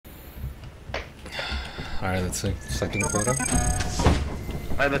Alright, let's see. Second quota.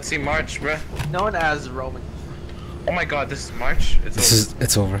 Alright, let's see March, bruh. Known as Roman. Oh my god, this is March?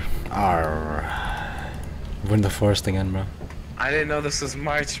 It's over. Arrgh. We're in the forest again, bro. I didn't know this was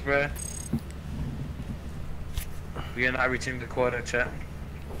March, bruh. We are not reaching the quota, chat.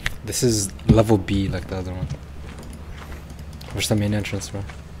 This is level B like the other one. Where's the main entrance, bro?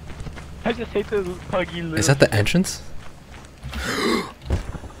 I just hate this puggy little. Is that the entrance?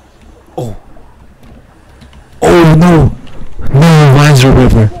 Oh. Oh no! No, Wiser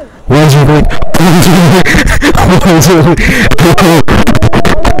River! Wiser River! Wiser River!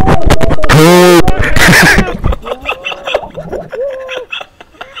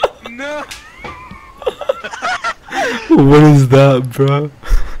 No! What is that, bro?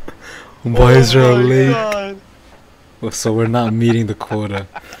 Why is there a lake? God. Oh, so we're not meeting the quota.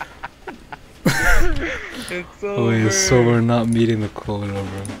 It's over. Wait, so we're not meeting the quota,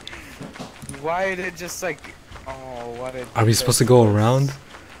 bro. Why did it just like... Oh, what did... Are we supposed to go around?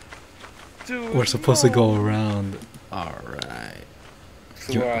 Dude, We're supposed to go around. Alright.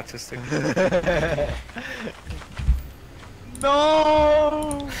 So we're autistic.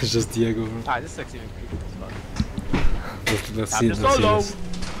 No! It's just Diego, bro. Alright, this looks even creepy as fuck. Let's see Chapter let's see solo. this.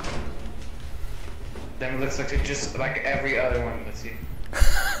 Then it looks like it's just like every other one. Let's see.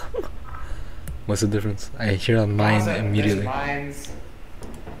 What's the difference? I hear a mine There's immediately. mines.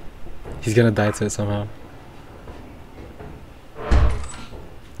 He's gonna die to it somehow.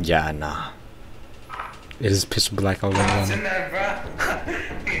 Yeah, nah. It is pitch black all It's around. in there,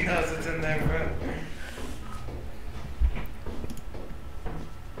 bro. He knows it's in there, bro.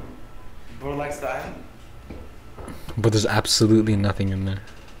 Bro likes the island. But there's absolutely nothing in there.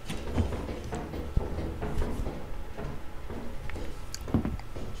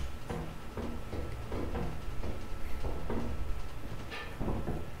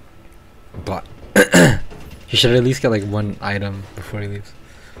 But he should at least get like one item before he leaves.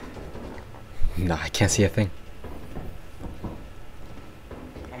 Nah, I can't see a thing.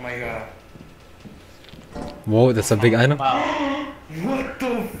 Oh my god. Whoa, that's a big item. Wow. What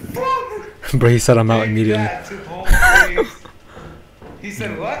the fuck? Bro, he said I'm out immediately. That to whole face. He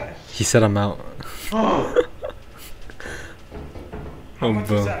said what? He said I'm out. Oh. How Oh, much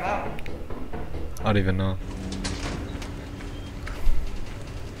bro. was that now? I don't even know.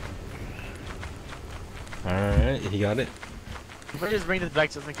 Alright, he got it. Let me just bring this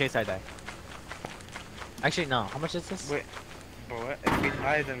back just in case I die. Actually, no. How much is this? Wait. But what? If we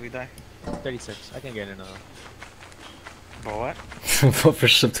die, then we die. 36. I can get another. But what? Vote for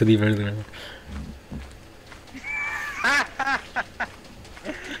ship to leave earlier.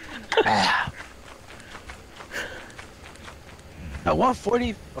 At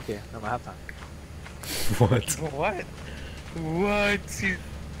 140. Okay, no, I have time. What? But what? What? You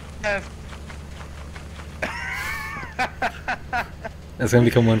have... It's gonna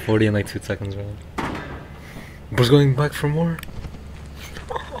become 140 in like 2 seconds, bro. Bro's going back for more.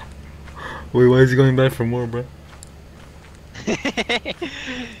 Wait, why is he going back for more, bro? You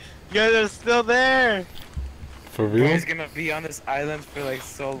guys are still there. For Bro, real? he's gonna be on this island for like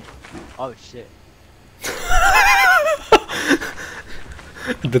so... Oh shit.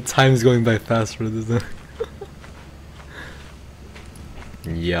 The time's going by fast for this.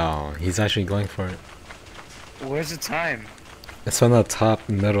 Yo, he's actually going for it. Where's the time? It's on the top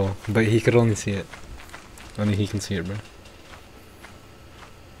middle, but he could only see it. Only he can see it, bro.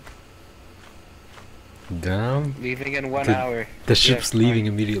 Damn. Leaving in 1 The- hour. The ship's leaving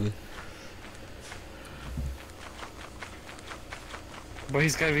immediately. But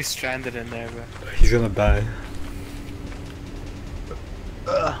he's gonna be stranded in there, bro. He's gonna die.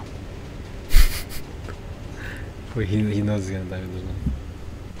 Wait, he knows he's gonna die. There's no...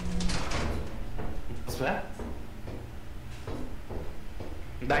 What's that?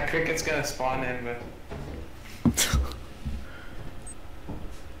 That cricket's gonna spawn in, bro.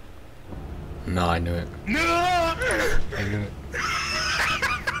 No, I knew it. No! I knew it.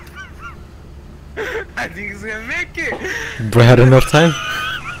 I think he's gonna make it! Bro had enough time?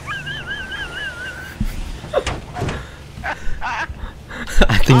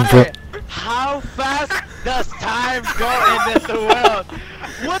 I think bro... Alright, how fast does time go in this world?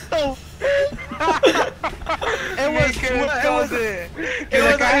 What the? It was I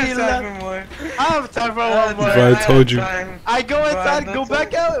only have time for more. I have time for one more. Bro, I told you. I go inside, go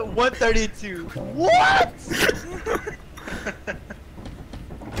back out at 132. What?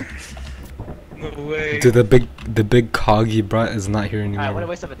 No way. Dude, the big cog he brought is not here anymore. Alright, what a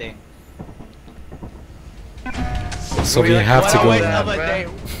waste of a day. So we have to What a go waste around. of a day.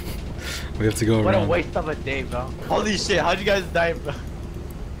 We have to go What a around. waste of a day, bro. Holy shit, how'd you guys die, bro?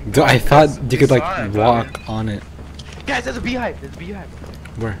 Dude, I thought you could like Sorry, walk on it. Guys, there's a beehive. There's a beehive.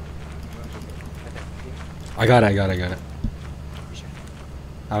 Where? I got it. I got it.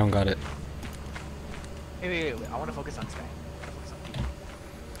 I don't got it. Wait. I want to focus on Sky.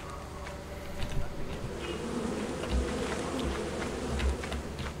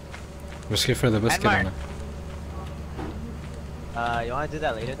 Biscuit for the biscuit on it. You want to do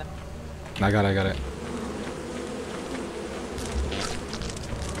that later then? I got it.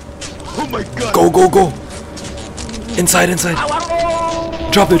 Oh my god! Go! Inside!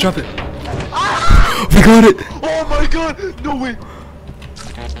 Drop it! We got it! Oh my god! No way!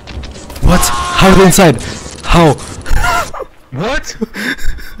 What? How are they inside? How? What?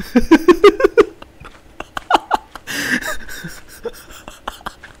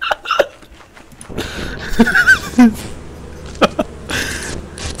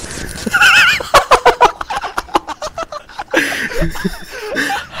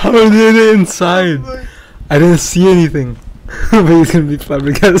 How are they inside? I didn't see anything. But he's gonna be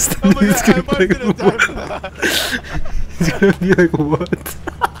flabbergasted. He's gonna be like, what? He's gonna be like, what?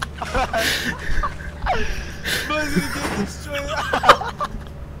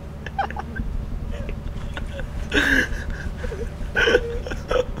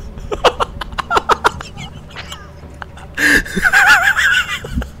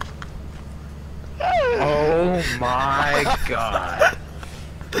 Oh my god.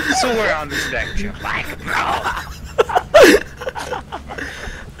 So we're on the spectrum, like,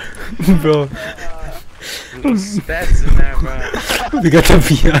 Bro, little speds in there, bro. we got the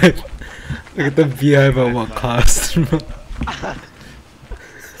beehive. Look at the beehive at what cost, bro?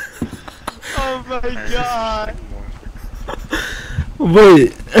 Oh my god!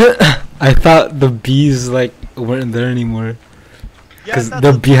 Wait, I thought the bees like weren't there anymore. Cause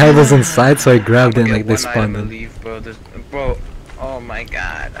the beehive was inside, so I grabbed it and like they spawned in. Leave, bro. Bro, oh my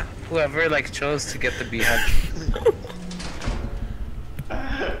god. Whoever like chose to get the beehive.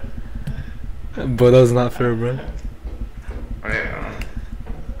 But that was not fair, bro.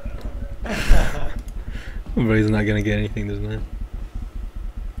 Bro, he's not gonna get anything this man.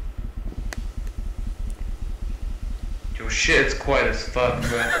 Your shit's quiet as fuck,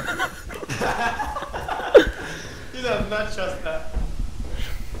 bro. You do not trust that.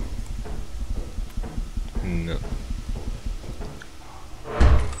 No.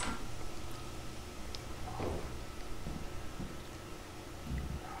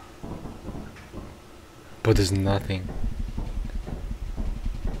 But there's nothing.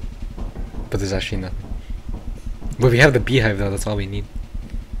 But there's actually nothing. But we have the beehive though, that's all we need.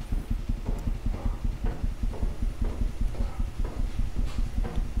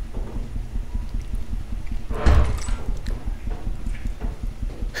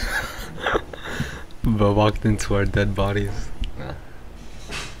 But walked into our dead bodies. Nah.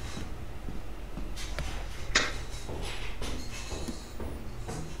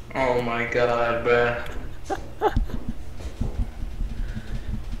 Oh my god, bruh.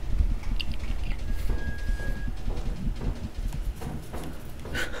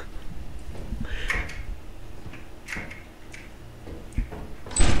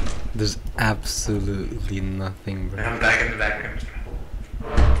 There's absolutely nothing, bro. I'm back in the back room.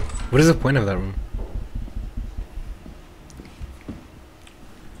 What is the point of that room?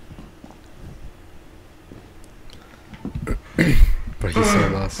 Bro, he's so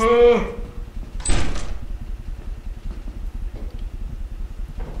lost.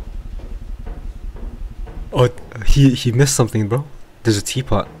 Oh, he missed something, bro. There's a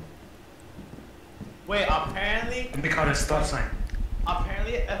teapot. Wait, apparently, Let me call a stop sign.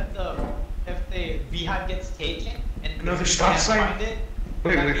 if the beehive gets taken and Another we stop can't sign? find it,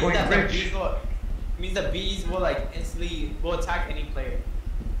 Wait, that we're means going that bridge. means the bees will like instantly will attack any player.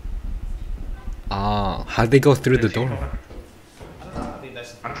 Ah, how'd they go through the door? I don't know. I think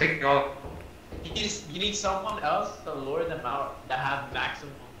that's. I'm taking all. You need someone else to lure them out that have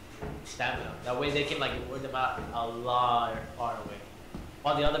maximum stamina. That way they can like lure them out a lot far away,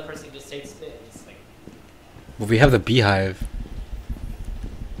 while the other person just takes it and just like. Well, we have the beehive.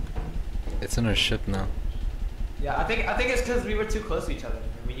 It's in our ship now. Yeah, I think it's because we were too close to each other.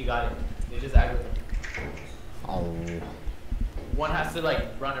 And when you got it, they just aggroed. Oh. One has to like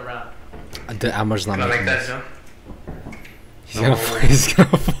run around. The Amber's not Not making like that, this. no? He's gonna fall. He's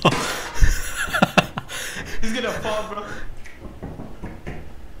gonna fall. He's gonna fall, bro.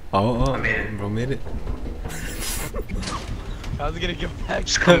 Oh, I made it. bro made it. I was gonna get back.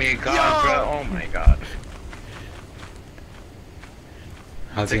 Just call me a god, bro. Oh my god.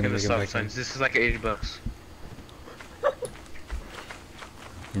 How's he Taking gonna the make it stop back? signs. This is like $80.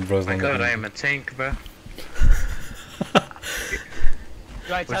 Bro's My not god, making I it. am a tank, bro.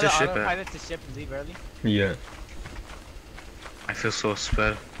 Do I tell Where's the the ship autopilot to ship and leave early? Yeah. I feel so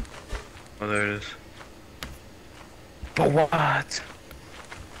sped. Oh, there it is. But what?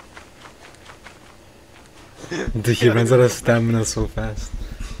 Dude, he runs out of stamina so fast.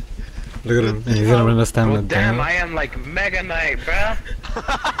 Look at him, and he's gonna run out of stamina. Well, damn, Damn. I am like Mega Knight, bruh.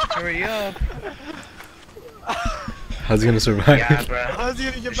 Hurry up. How's he gonna survive? Yeah, bruh. How's he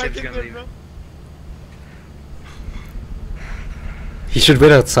gonna The get back ship's in gonna there, leave. bro? He should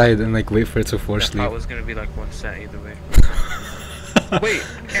wait outside and like wait for it to force That pot leave. was gonna be like 1 cent either way. Wait,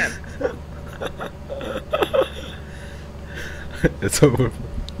 I can't. It's over.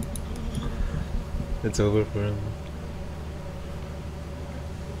 It's over for him.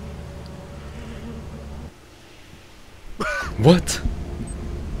 What?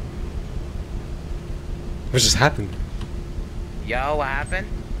 What just happened? Yo, what happened?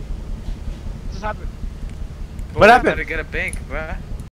 What just happened? What happened? I gotta get a bank, bruh.